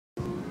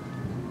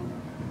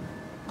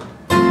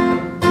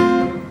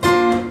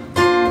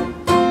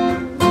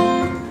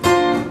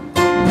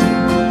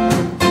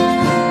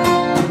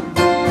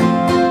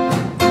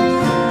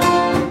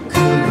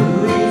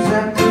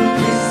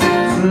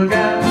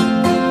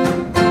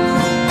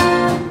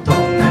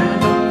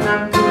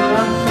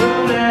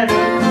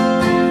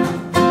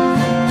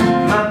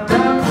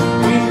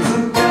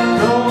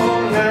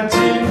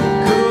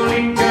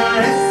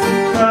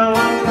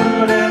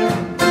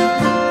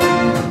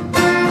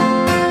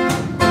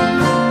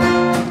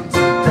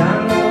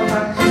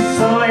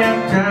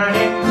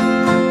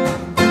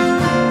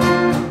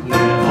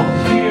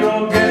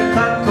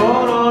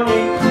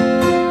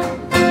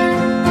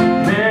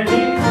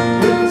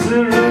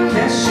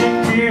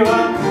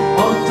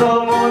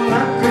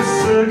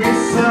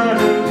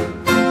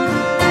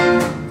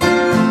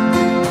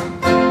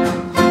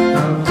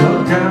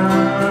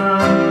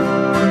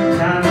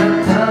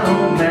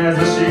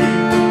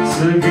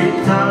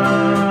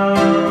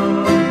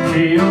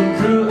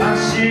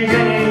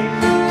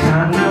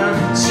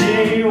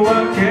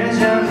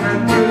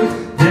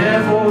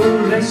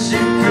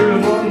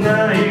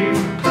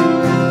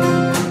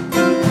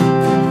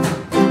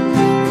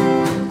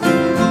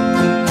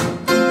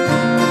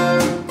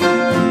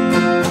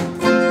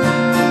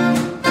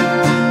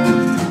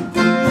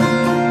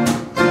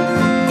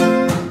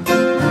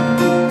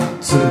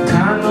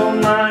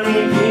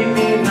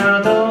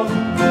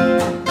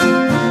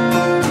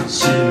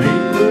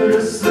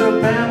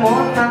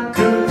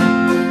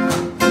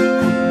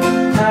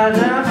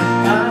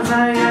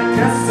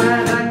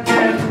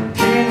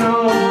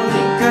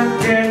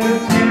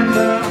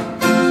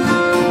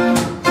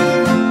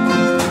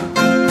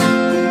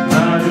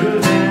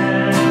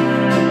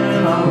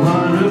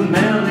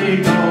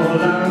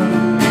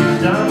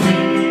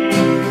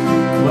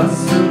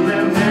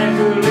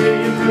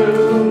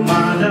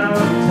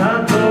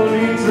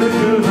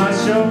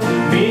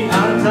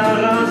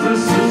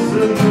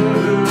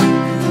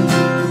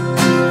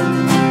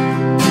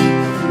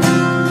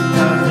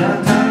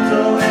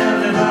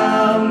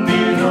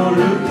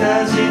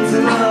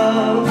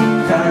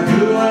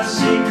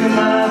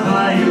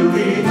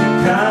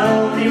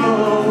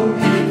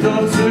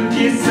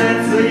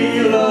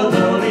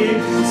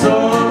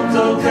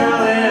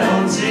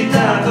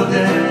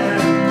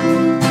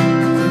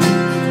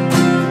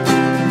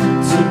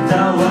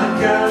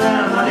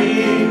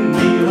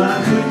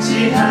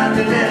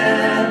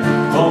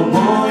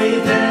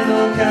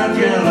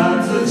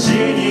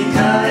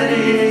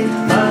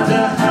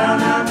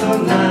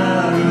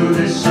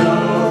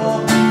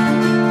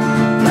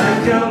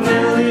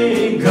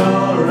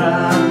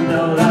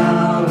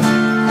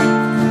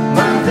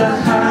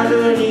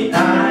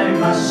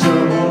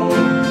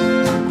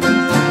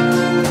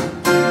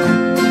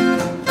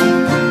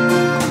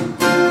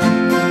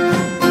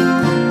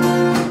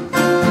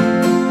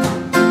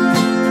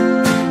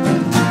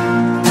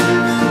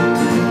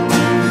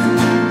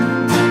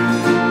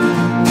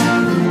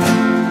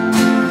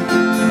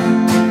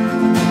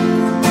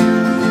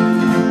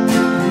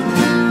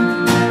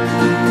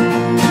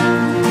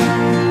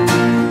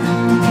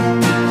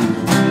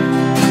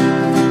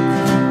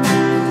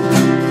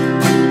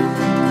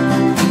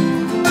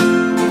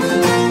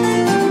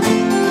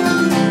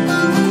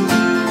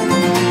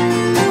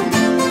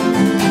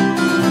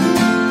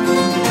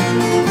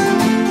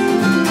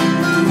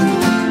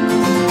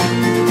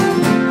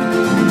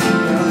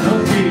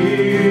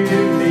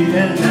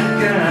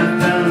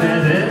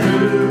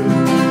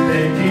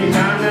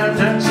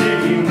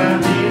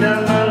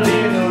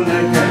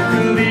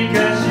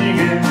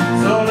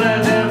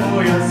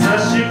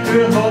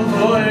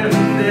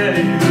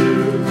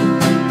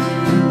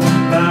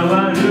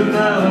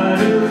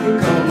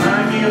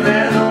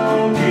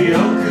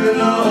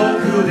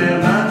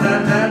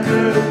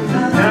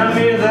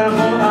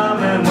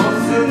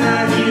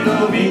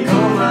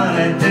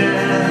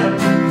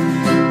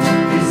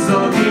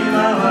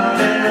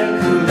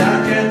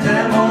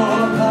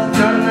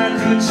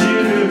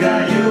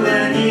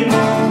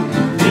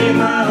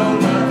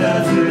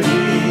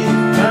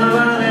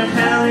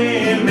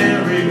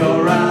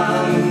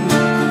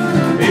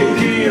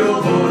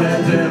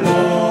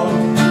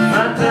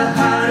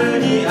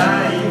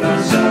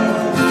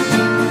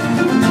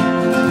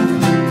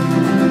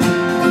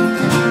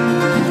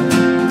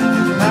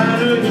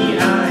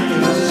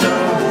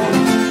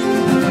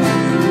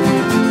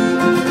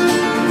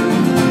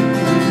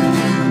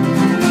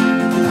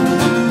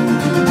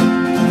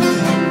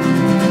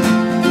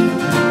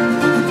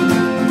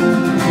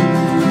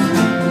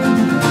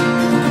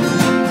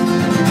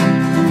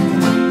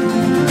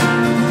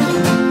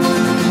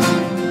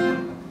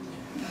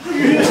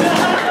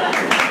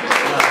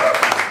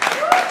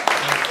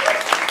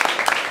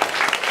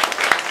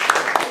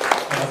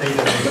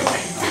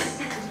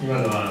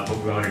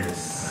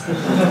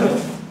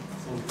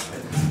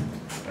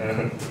はい、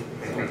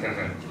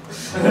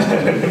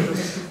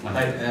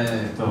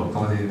か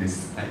ませ犬で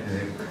す。はい、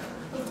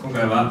今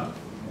回は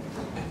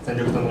3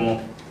曲と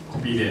もコ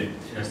ピーで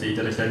やらせてい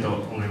ただきたいと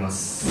思いま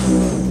す。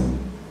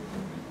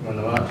今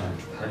のは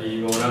ハリ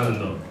ーゴーラウン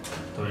ド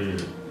という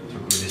曲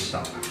でし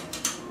た。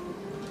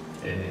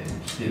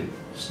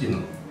ヒデの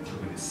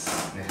曲で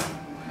すね。は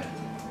い、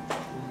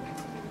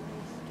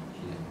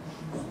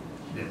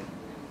ヒデ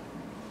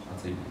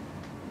暑いね。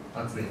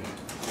暑いね。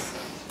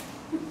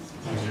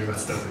10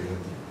月だという。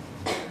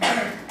打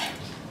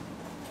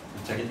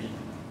ち上げていい？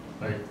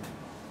はい。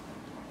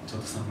ちょ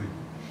っと寒い。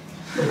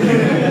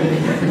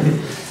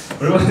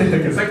俺はね、な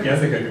んかさっき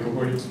汗かいてこ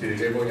こに来て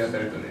冷房に当た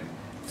るとね、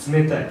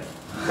冷たい。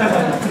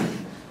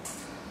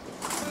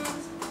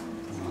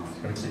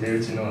決め打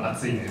ちの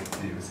暑いねっ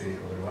ていうセリ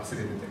フを俺忘れて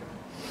たよ。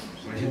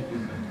俺言っ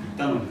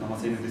たのにかま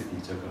せ犬ですって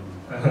言っちゃうか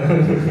ら。ただで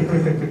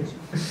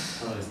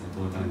すね、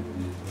どういう感じ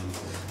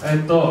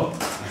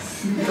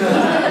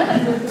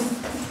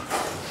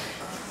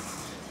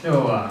今日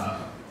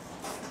は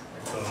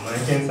マイ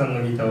ケンさん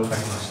のギターを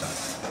借りました。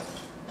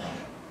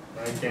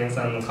マイケン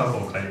さんの過去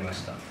を借りま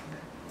した。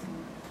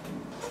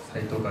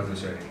斉藤和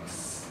義をやりま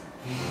す。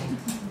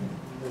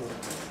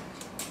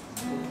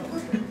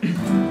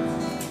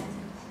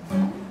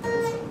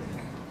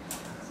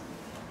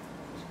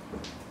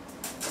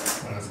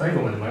最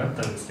後まで迷っ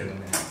たんですけど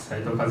ね、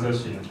斉藤和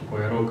義の曲を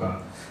やろうか、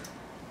は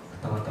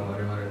たまた我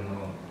々の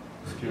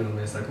不朽の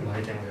名作マ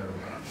イケンをやろう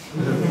か。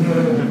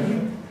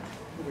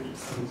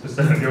そし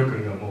たらりょうく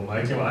んがもうマ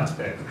イケンは飽き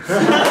たよ。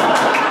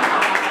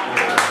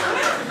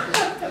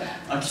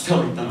飽きた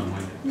を言ったのはマ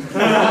イケン。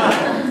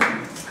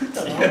作っ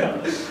たの？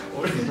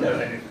俺じゃ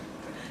ない。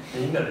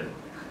みんなで。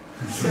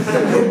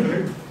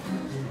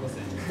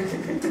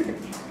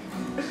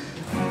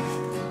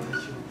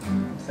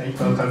斉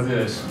藤和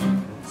義、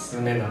ス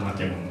ズメナマ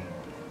ケモノ。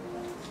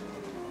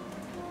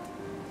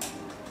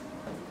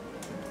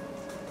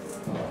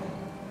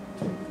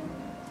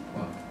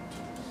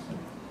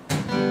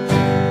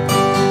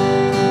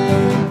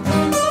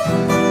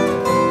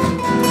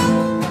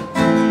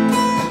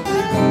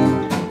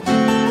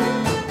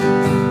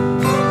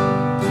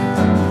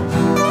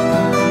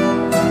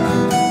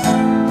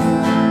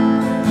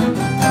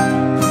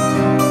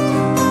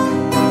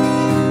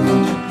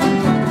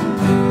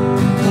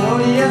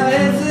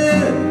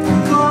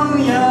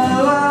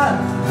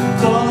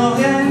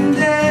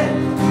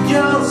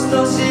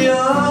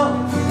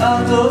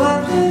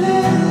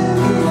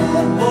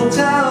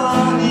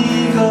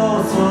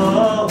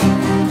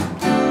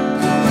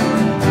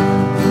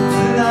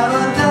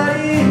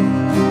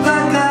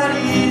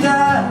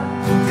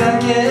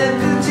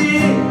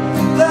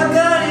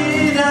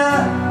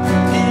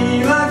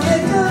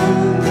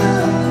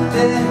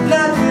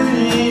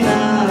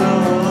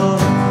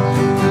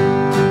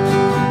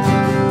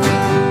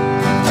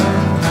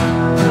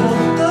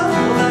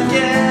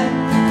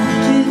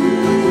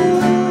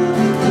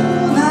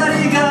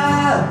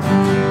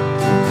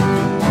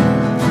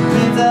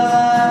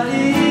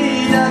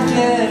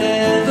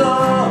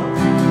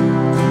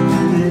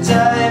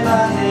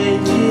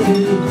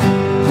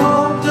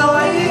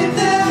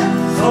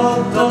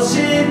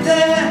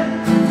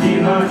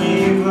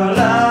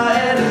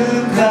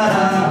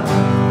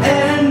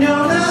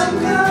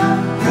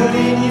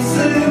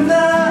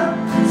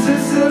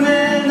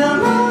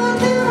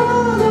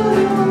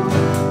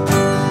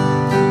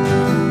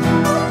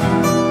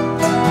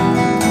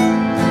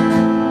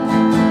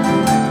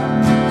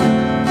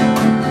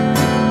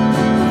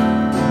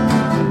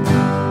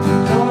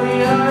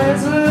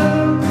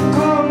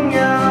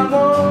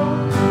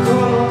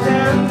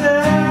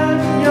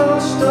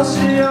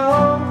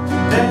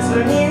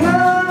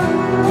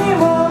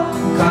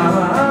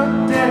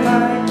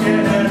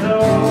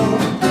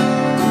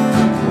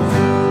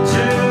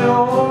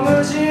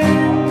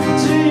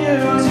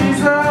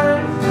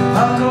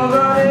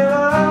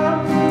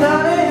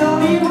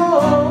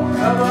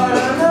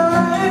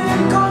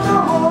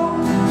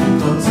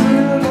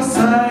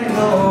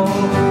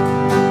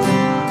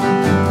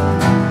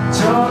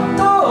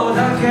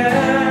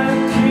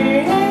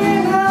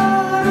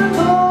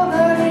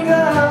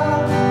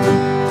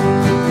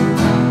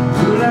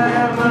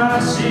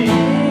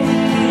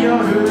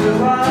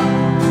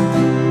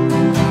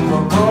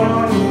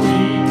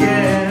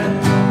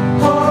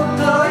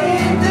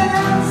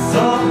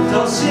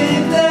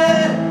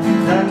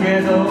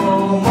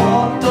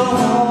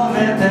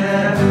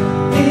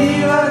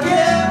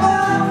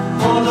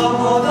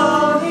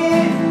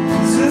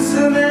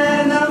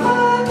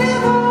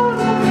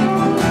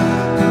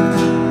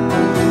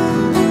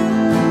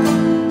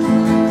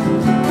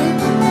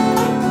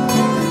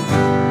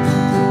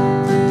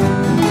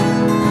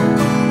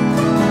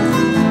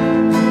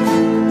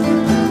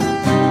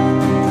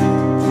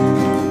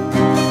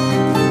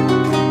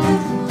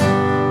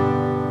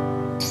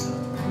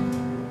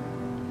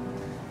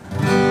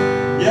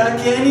や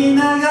けに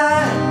長い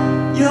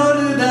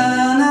夜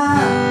だな、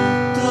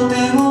と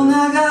ても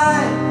長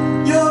い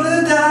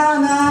夜だ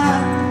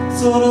な、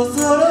そろ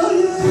そろ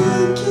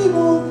雪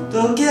も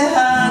溶け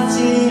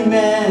始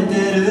めて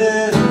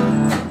る。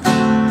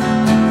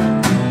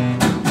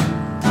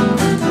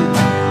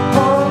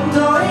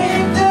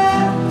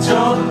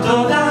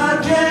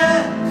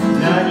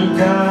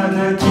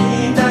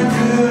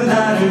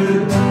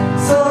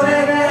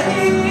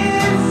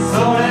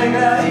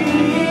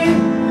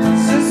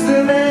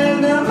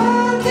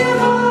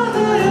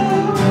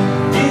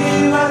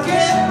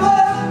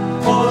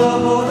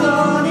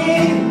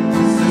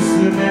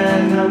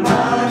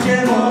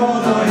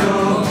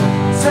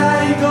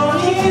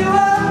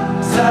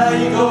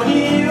最後に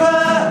は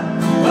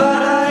笑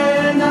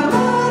えなわ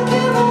け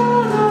も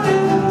ない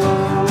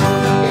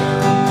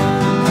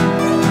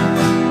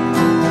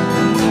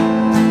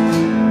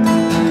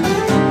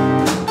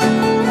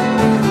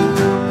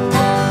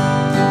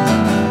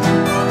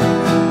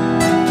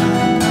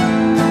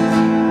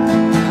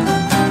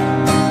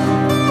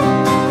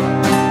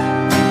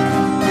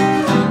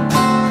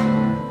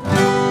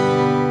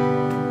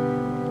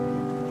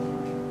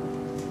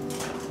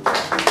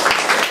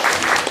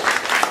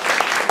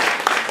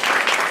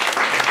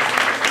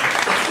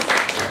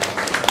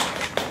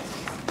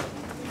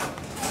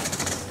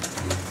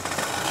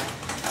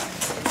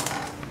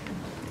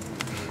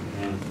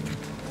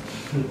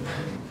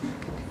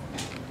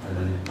あれ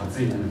だね、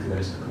暑いなのくだ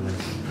りしか考えて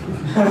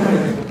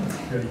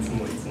ない。いつも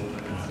そ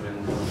れも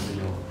楽し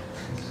みを。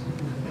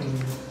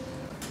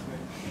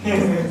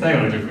最後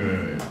の曲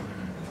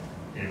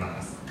入れ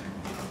ます。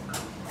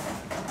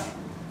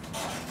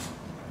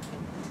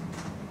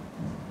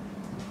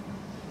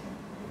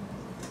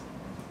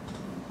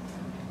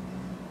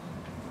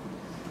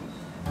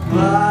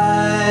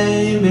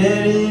Why メ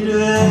リル、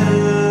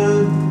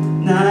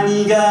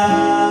何が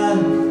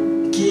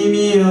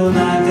君を泣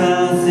か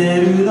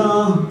せる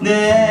のね。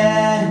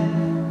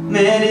メ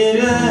リ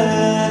ル、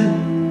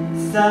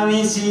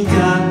寂しかっ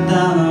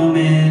たの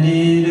メ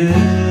リル。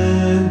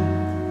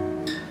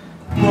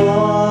も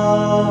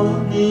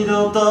う二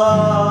度と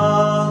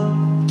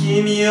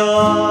君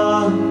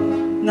を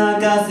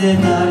泣かせ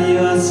たり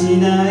はし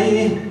な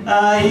い。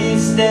愛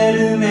して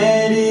る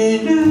メリ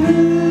ル。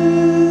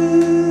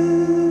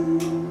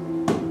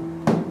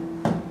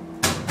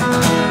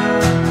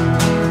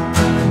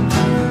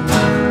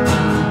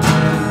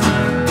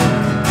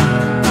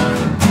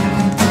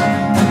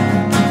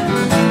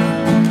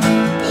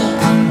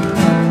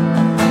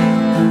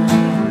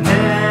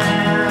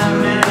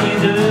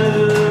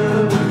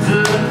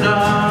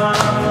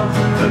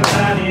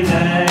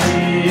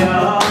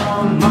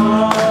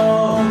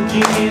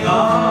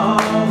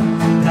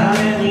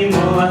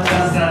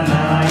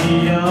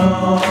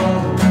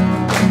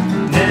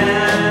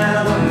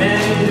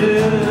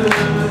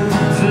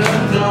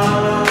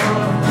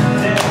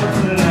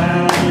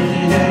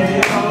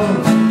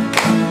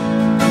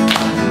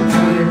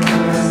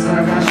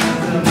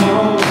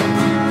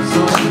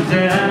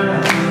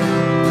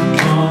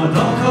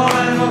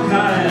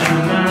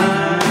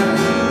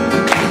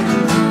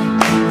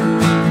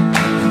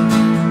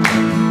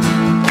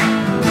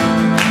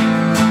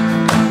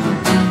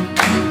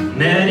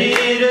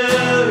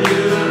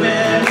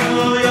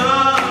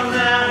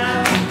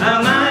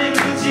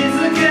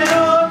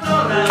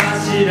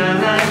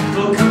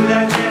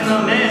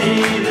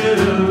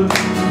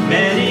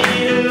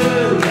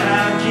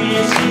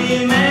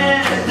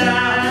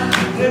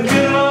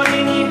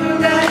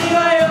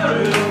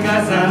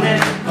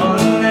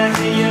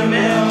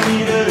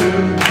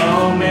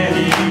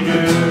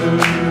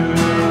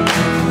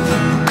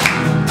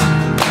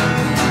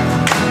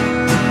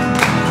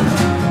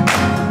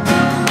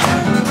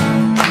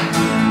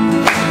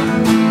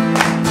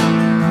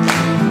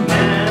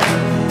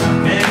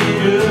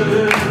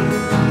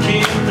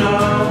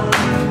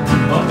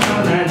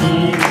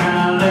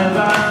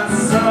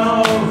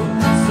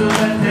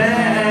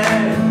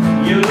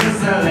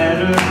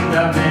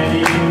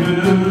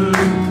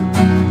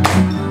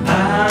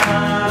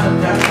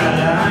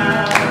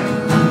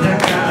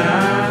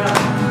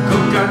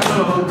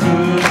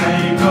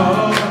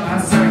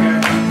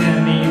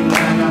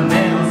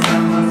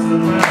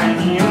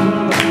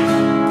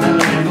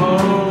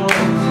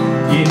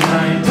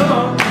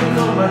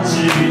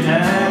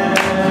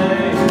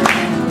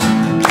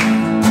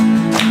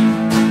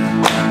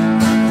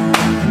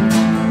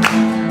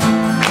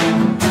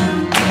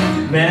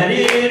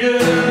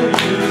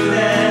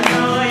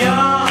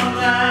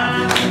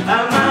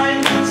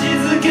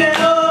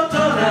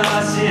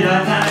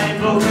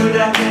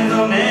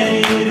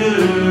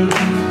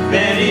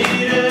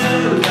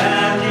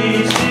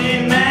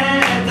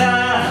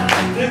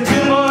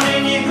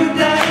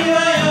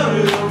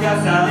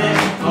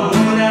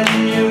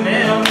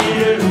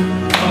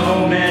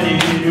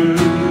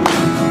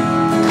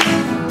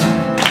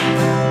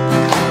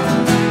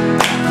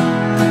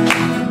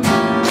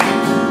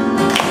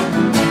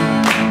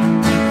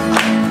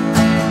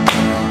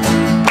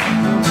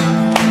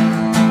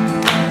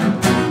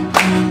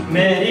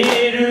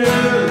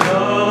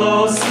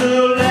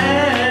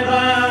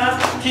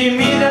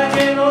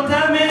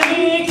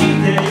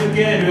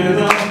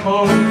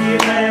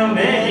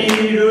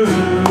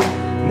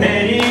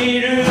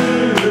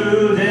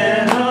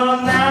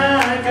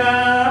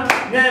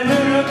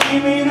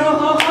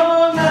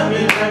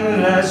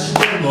して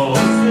も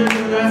す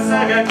ぐ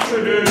朝が来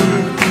る。